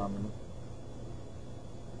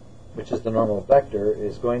 which is the normal vector,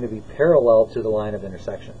 is going to be parallel to the line of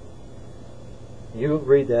intersection. You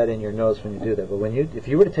read that in your notes when you do that, but if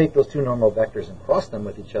you were to take those two normal vectors and cross them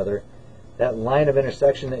with each other, that line of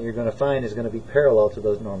intersection that you're going to find is going to be parallel to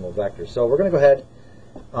those normal vectors. So we're going to go ahead.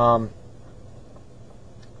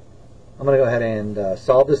 I'm going to go ahead and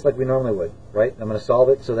solve this like we normally would, right? I'm going to solve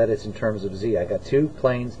it so that it's in terms of z. I got two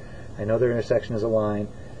planes. I know their intersection is a line.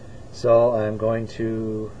 So I'm going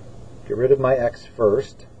to get rid of my x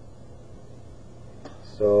first.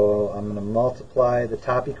 So I'm going to multiply the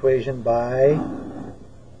top equation by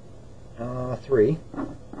 3.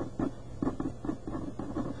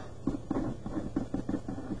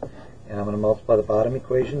 And I'm going to multiply the bottom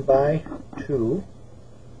equation by 2.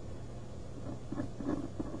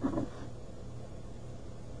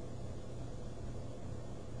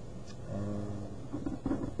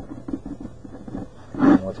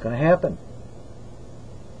 And what's going to happen?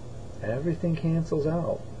 Everything cancels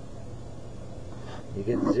out. You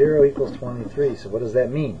get 0 equals 23. So what does that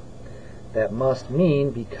mean? That must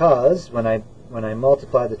mean, because when I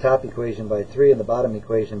multiply the top equation by 3 and the bottom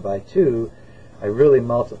equation by 2, I really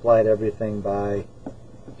multiplied everything by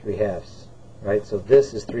 3/2, right? So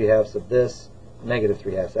this is 3/2 of this, negative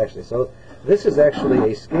 3/2 actually. So this is actually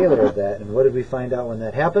a scalar of that. And what did we find out when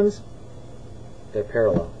that happens? They're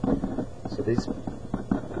parallel. So these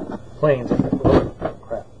planes are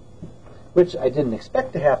crap, which I didn't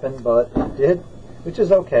expect to happen, but it did, which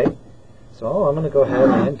is okay. So I'm going to go ahead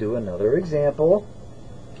and do another example.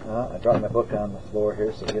 I dropped my book on the floor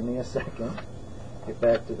here, so give me a second. Get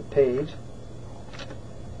back to the page.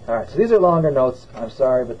 Alright, so these are longer notes. I'm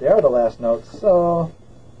sorry, but they are the last notes, so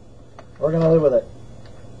we're going to live with it.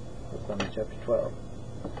 Let's go to chapter 12.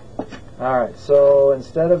 Alright, so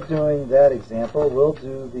instead of doing that example, we'll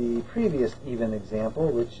do the previous even example,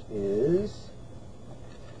 which is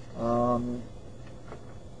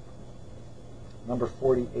number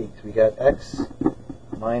 48. We got x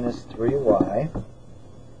minus 3y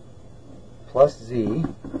plus z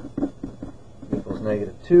equals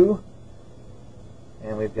negative 2.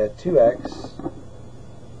 And we've got 2x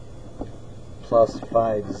plus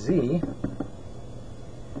 5z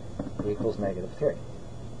equals negative 3.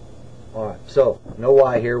 Alright, so no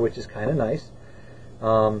y here, which is kind of nice.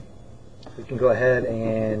 We can go ahead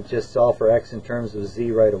and just solve for x in terms of z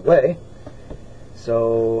right away.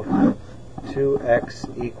 So 2x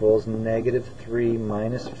equals negative 3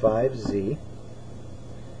 minus 5z.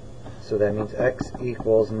 So that means x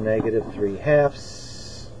equals negative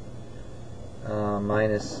 3/2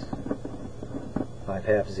 minus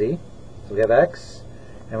 5/2z. So we have x,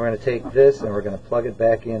 and we're going to take this and we're going to plug it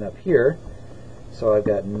back in up here. So I've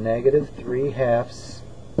got negative 3/2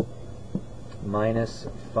 minus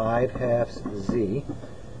 5/2z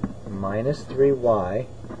minus 3y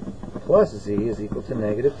plus z is equal to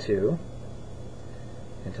negative 2.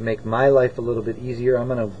 And to make my life a little bit easier, I'm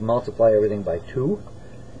going to multiply everything by 2.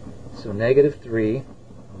 So negative 3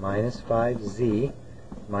 minus 5z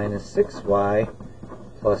minus 6y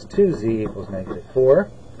plus 2z equals negative 4,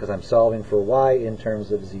 because I'm solving for y in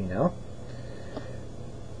terms of z now.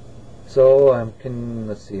 So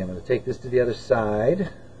let's see, I'm going to take this to the other side,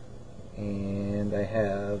 and I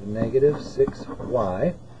have negative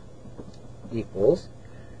 6y equals,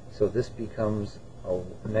 so this becomes a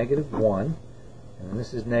negative 1, and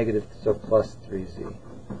this is negative, so plus 3z.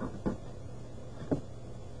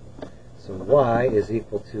 So y is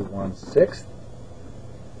equal to 1/6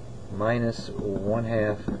 minus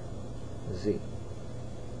 1/2 z.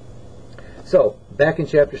 So back in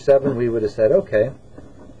chapter 7 we would have said, okay,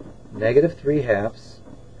 negative 3/2,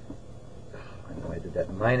 I know I did that,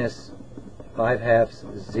 minus 5/2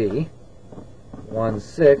 z,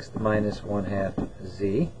 1/6 minus 1/2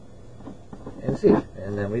 z, and z,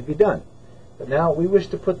 and then we'd be done. But now we wish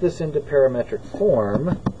to put this into parametric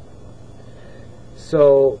form.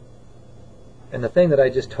 So, and the thing that I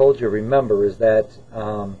just told you, remember, is that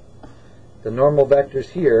the normal vectors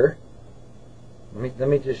here, let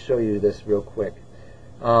me just show you this real quick.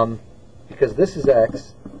 Because this is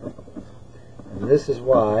x, and this is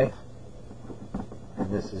y, and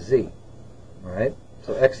this is z. Alright?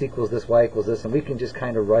 So x equals this, y equals this, and we can just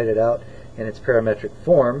kind of write it out in its parametric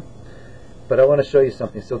form. But I want to show you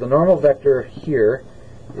something. So the normal vector here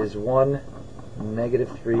is 1, negative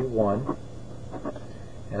 3, 1.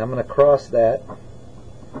 And I'm going to cross that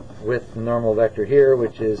with the normal vector here,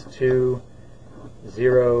 which is 2,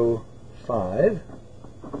 0, 5.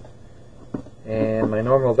 And my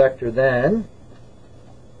normal vector then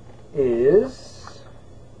is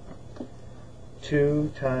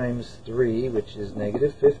 2 times 3, which is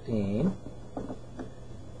negative 15,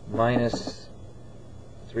 minus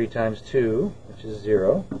 3 times 2, which is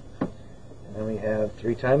 0. And then we have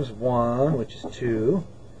 3 times 1, which is 2,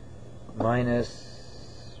 minus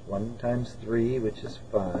 1 times 3, which is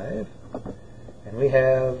 5. And we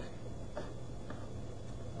have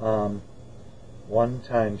 1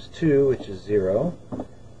 times 2, which is 0,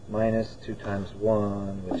 minus 2 times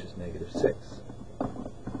 1, which is negative 6.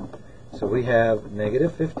 So we have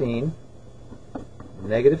negative 15,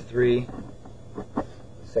 negative 3,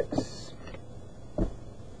 6.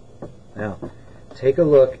 Now, take a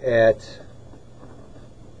look at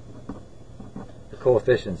the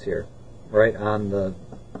coefficients here, right on the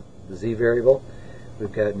z variable.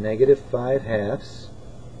 We've got negative 5 halves,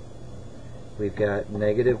 we've got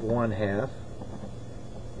negative 1 half,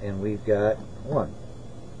 and we've got 1.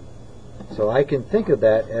 So I can think of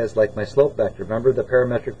that as like my slope vector. Remember the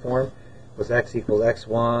parametric form was x equals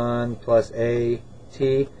x1 plus a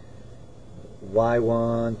t,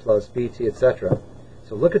 y1 plus bt, etc.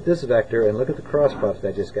 So look at this vector and look at the cross product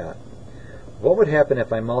I just got. What would happen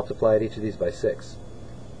if I multiplied each of these by 6?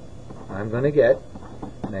 I'm going to get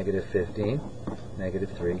negative 15,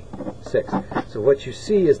 negative 3, 6. So what you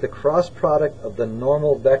see is the cross product of the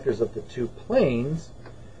normal vectors of the two planes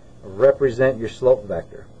represent your slope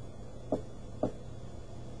vector.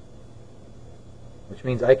 Which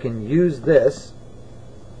means I can use this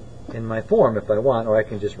in my form if I want, or I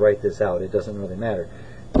can just write this out. It doesn't really matter.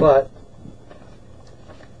 But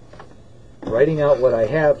writing out what I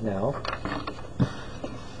have now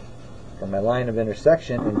for my line of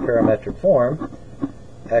intersection in parametric form,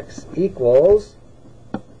 x equals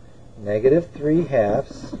negative 3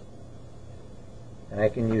 halves, and I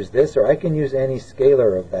can use this, or I can use any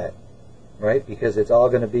scalar of that, right? Because it's all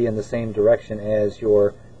going to be in the same direction as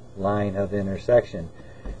your line of intersection.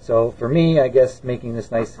 So for me, I guess making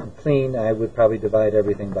this nice and clean, I would probably divide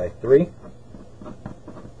everything by 3,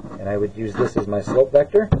 and I would use this as my slope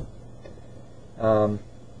vector.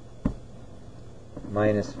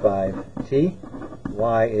 Minus 5t,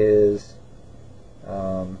 y is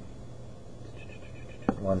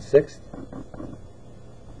 1/6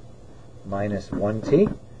 minus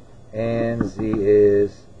 1t, and z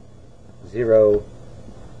is 0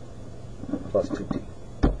 plus 2t.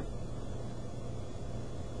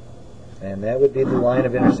 And that would be the line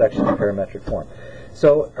of intersection in parametric form.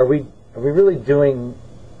 So are we really doing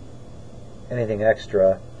anything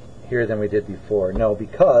extra here than we did before? No,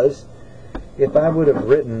 because if I would have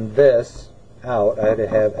written this out, I'd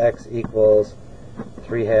have x equals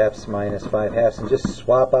 3 halves minus 5 halves, and just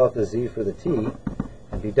swap out the z for the t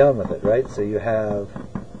and be done with it, right? So you have,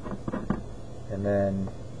 and then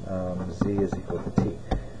z is equal to t.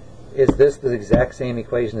 Is this the exact same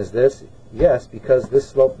equation as this? Yes, because this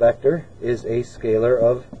slope vector is a scalar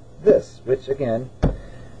of this, which again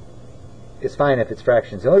is fine if it's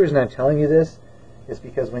fractions. The only reason I'm telling you this is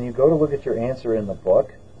because when you go to look at your answer in the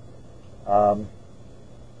book,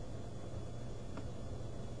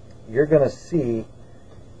 you're going to see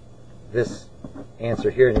this answer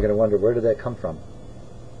here, and you're going to wonder, where did that come from?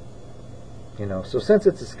 You know, so since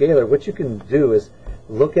it's a scalar, what you can do is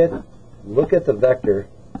look at the vector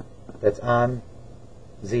that's on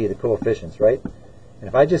z, the coefficients, right? And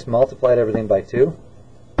if I just multiplied everything by 2,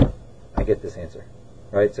 I get this answer,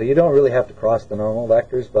 right? So you don't really have to cross the normal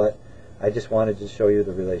vectors, but I just wanted to show you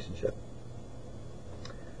the relationship.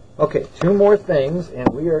 Okay, 2 more things, and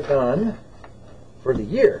we are done for the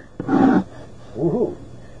year. Woohoo!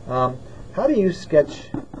 How do you sketch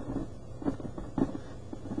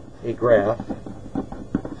a graph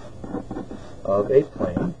of a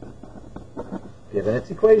plane given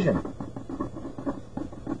its equation?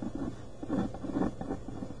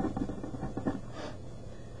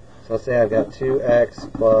 So let's say I've got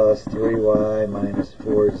 2x plus 3y minus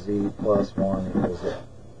 4z plus 1 equals 0.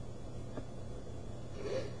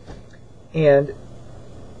 And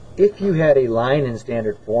if you had a line in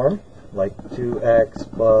standard form, like 2x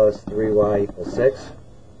plus 3y equals 6,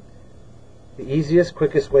 the easiest,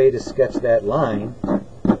 quickest way to sketch that line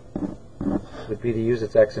would be to use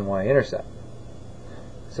its x and y intercept.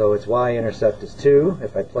 So its y-intercept is 2.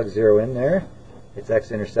 If I plug 0 in there, its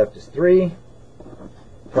x-intercept is 3.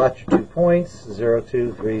 Plot your 2 points, 0,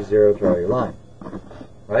 2, 3, 0, draw your line.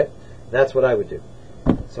 Right? That's what I would do.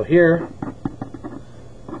 So here,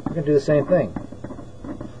 we're going to do the same thing.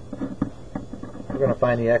 We're going to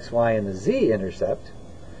find the x, y, and the z-intercept.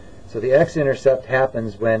 So the x-intercept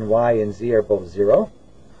happens when y and z are both 0.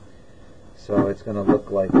 So it's going to look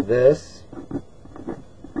like this.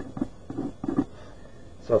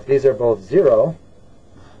 So if these are both 0,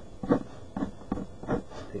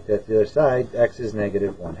 take that to the other side, x is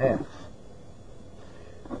negative 1/2.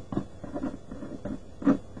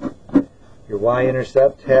 Your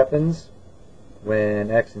y-intercept happens when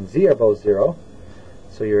x and z are both 0,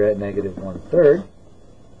 so you're at negative 1/3.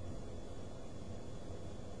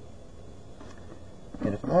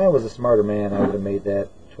 And if I was a smarter man, I would have made that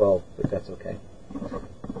 12, but that's okay.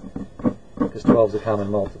 Because 12 is a common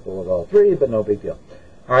multiple of all 3, but no big deal.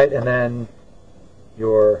 Alright, and then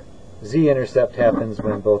your z-intercept happens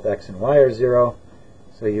when both x and y are 0,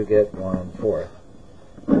 so you get 1/4.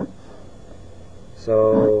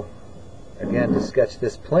 So, again, to sketch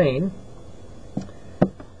this plane,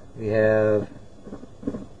 we have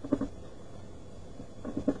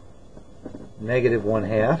negative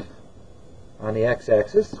 1/2 on the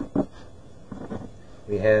x-axis.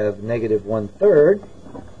 We have negative 1/3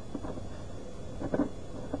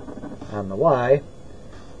 on the y,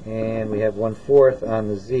 and we have 1/4 on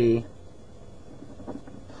the z.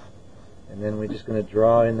 And then we're just going to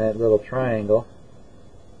draw in that little triangle,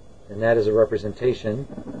 and that is a representation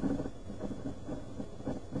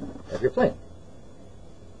of your plane.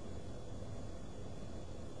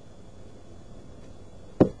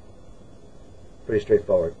 Pretty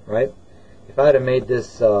straightforward, right? If I'd have made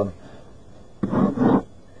this, if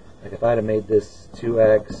I'd have made this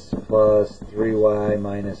 2x plus 3y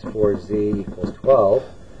minus 4z equals 12,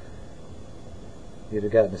 you'd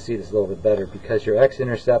have gotten to see this a little bit better, because your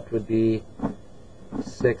x-intercept would be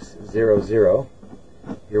 6, 0, 0.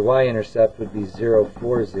 Your y-intercept would be 0,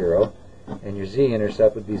 4, 0. And your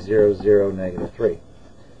z-intercept would be 0, 0, negative 3.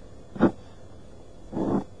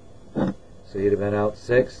 So you'd have been out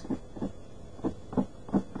 6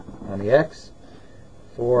 on the x,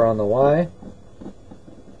 4 on the y,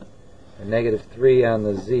 and negative 3 on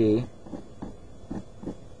the z,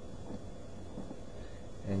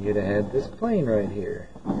 and you'd have had this plane right here.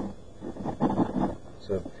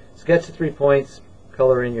 So sketch the 3 points,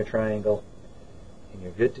 color in your triangle, and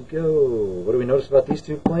you're good to go. What do we notice about these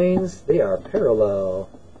 2 planes? They are parallel.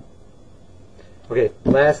 Okay,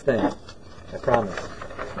 last thing, I promise.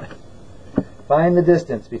 Find the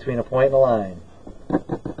distance between a point and a line.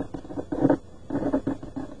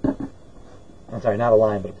 I'm sorry, not a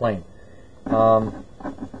line, but a plane. It's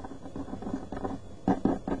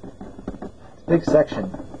a big section.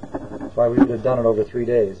 That's why we would have done it over 3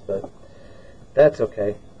 days, but that's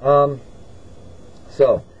okay.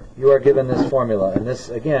 So, you are given this formula, and this,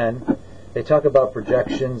 again, they talk about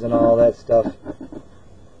projections and all that stuff.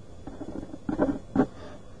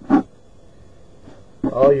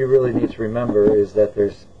 All you really need to remember is that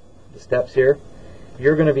there's the steps here.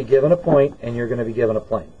 You're going to be given a point, and you're going to be given a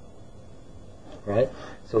plane. Right?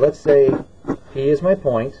 So let's say P is my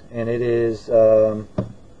point, and it is 1,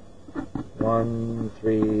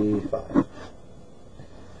 3, 5.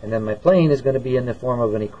 And then my plane is going to be in the form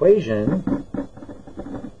of an equation,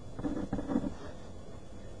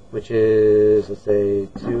 which is, let's say,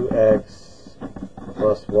 2x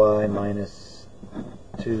plus y minus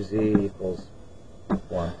 2z equals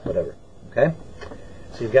 1, whatever. Okay?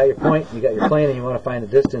 So you've got your point, you've got your plane, and you want to find the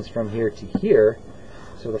distance from here to here.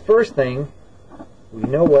 So the first thing, we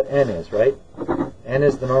know what n is, right? N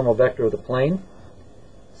is the normal vector of the plane.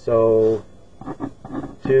 So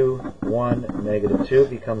 2, 1, negative 2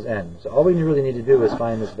 becomes n. So all we really need to do is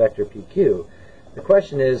find this vector PQ. The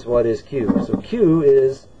question is, what is Q? So Q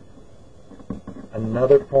is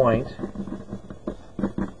another point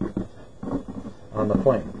on the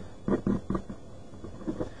plane.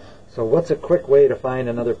 So what's a quick way to find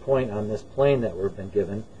another point on this plane that we've been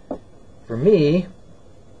given? For me,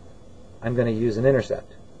 I'm going to use an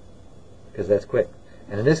intercept, because that's quick.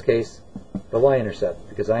 And in this case, the y-intercept,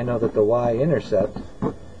 because I know that the y-intercept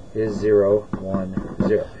is 0, 1,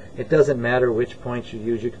 0. It doesn't matter which points you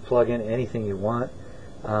use. You can plug in anything you want.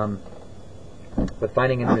 But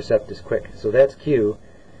finding an intercept is quick. So that's Q.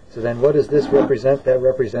 So then what does this represent? That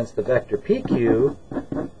represents the vector PQ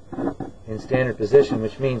in standard position,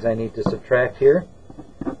 which means I need to subtract here.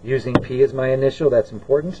 Using P as my initial, that's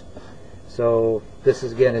important. So this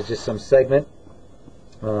is, again, is just some segment.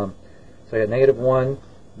 So I got negative 1,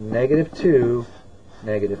 negative 2,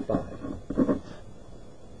 negative 5.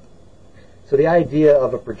 So the idea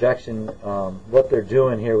of a projection, what they're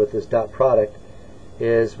doing here with this dot product,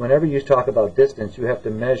 is whenever you talk about distance, you have to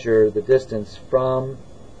measure the distance from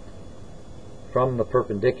the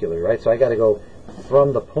perpendicular, right? So I got to go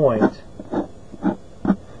from the point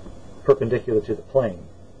perpendicular to the plane,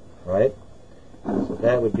 right? So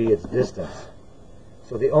that would be its distance.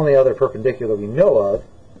 So the only other perpendicular we know of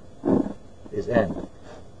is n.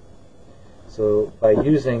 So by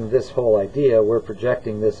using this whole idea, we're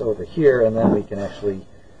projecting this over here, and then we can actually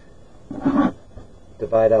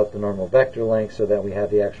divide out the normal vector length so that we have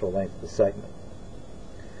the actual length of the segment.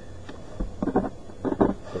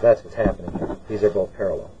 So that's what's happening here. These are both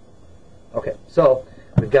parallel. Okay, so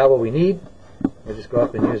we've got what we need. We'll just go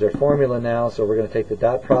up and use our formula now. So we're going to take the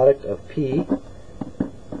dot product of P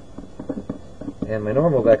and my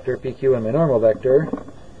normal vector, PQ and my normal vector,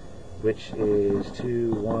 which is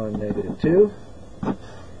 2, 1, negative 2.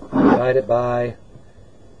 Divide it by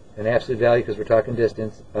an absolute value because we're talking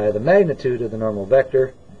distance, by the magnitude of the normal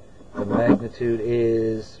vector. The magnitude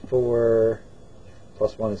is 4,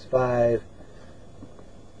 plus 1 is 5,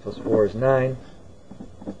 plus 4 is 9.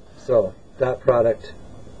 So, dot product,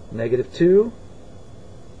 negative 2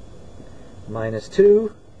 minus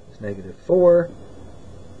 2 is negative 4,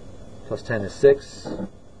 plus 10 is 6,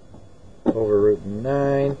 over root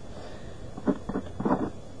 9.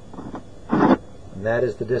 And that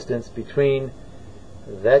is the distance between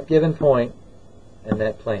that given point and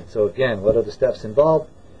that plane. So again, what are the steps involved?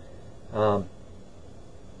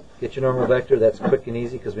 Get your normal vector. That's quick and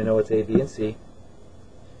easy because we know it's A, B, and C.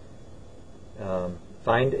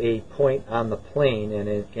 Find a point on the plane, and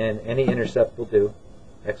again, any intercept will do,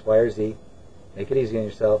 X, Y, or Z. Make it easy on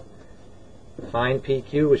yourself. Find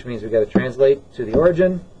PQ, which means we've got to translate to the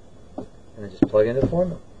origin, and then just plug into the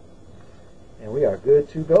formula. And we are good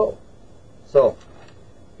to go. So,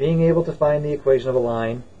 being able to find the equation of a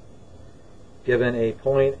line given a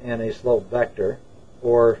point and a slope vector,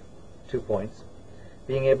 or 2 points.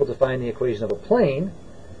 Being able to find the equation of a plane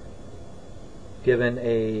given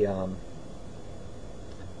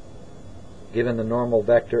given the normal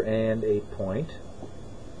vector and a point,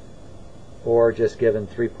 or just given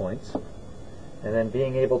 3 points. And then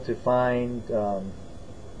being able to find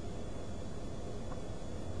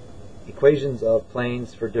equations of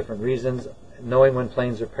planes for different reasons, knowing when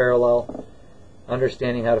planes are parallel,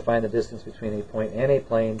 understanding how to find the distance between a point and a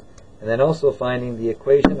plane, and then also finding the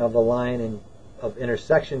equation of the line of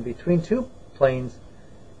intersection between 2 planes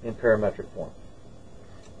in parametric form.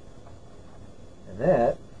 And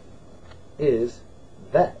that is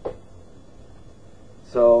that.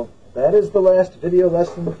 So that is the last video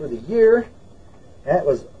lesson for the year. That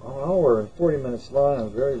was an hour and 40 minutes long. I'm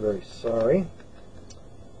very, very sorry.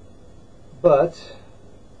 But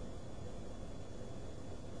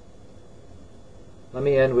let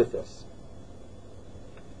me end with this.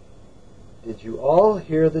 Did you all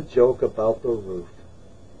hear the joke about the roof?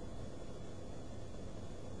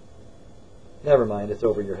 Never mind, it's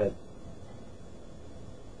over your head.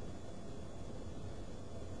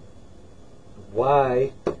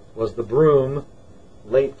 Why was the broom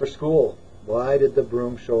late for school? Why did the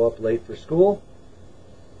broom show up late for school?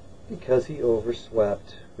 Because he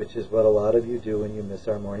overswept, which is what a lot of you do when you miss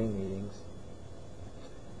our morning meetings.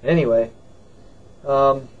 Anyway,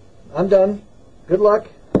 I'm done. Good luck.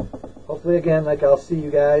 Hopefully, again, I'll see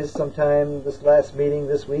you guys sometime this last meeting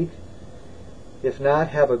this week. If not,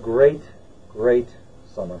 have a great, great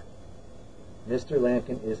summer. Mr.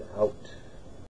 Lampkin is out.